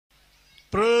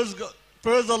Praise God.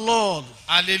 Praise the Lord.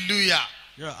 Hallelujah.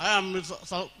 Yeah, I am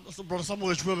Brother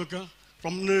Samuel Chwemeka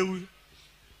from Newi.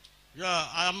 Yeah,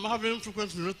 I am having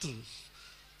frequent urinating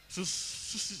since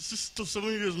 6 to 7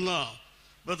 years now.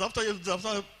 But after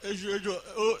GOR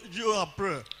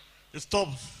prayer, it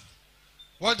stopped.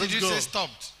 What did you say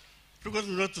stopped? Frequent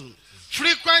urinating.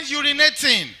 Frequent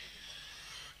urinating.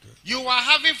 You were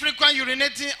having frequent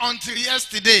urinating until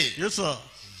yesterday. Yes, sir.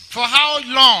 For how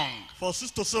long? For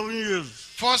 6 to 7 years.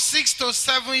 For 6 to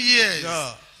 7 years.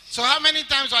 Yeah. So how many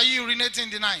times are you urinating in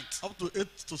the night? Up to 8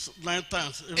 to 9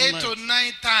 times. 8 to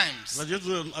 9 times. I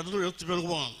don't know yesterday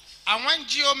one. And when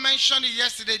Gio mentioned it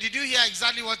yesterday, did you hear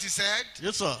exactly what he said?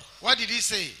 Yes, sir. What did he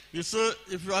say? He said,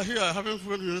 if you are here having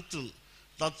frequent urinating,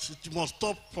 that it must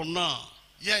stop from now.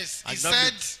 Yes, he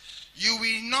said you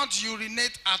will not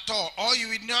urinate at all, or you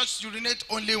will not urinate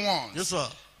only once. Yes, sir.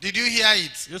 Did you hear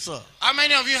it? Yes, sir. How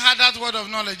many of you had that word of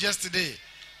knowledge yesterday?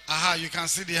 Aha, you can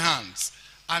see the hands.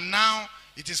 And now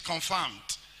it is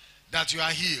confirmed that you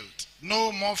are healed.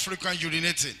 No more frequent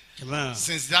urinating. Amen.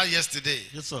 Since that yesterday.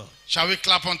 Yes, sir. Shall we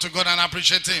clap unto God and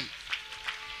appreciate him?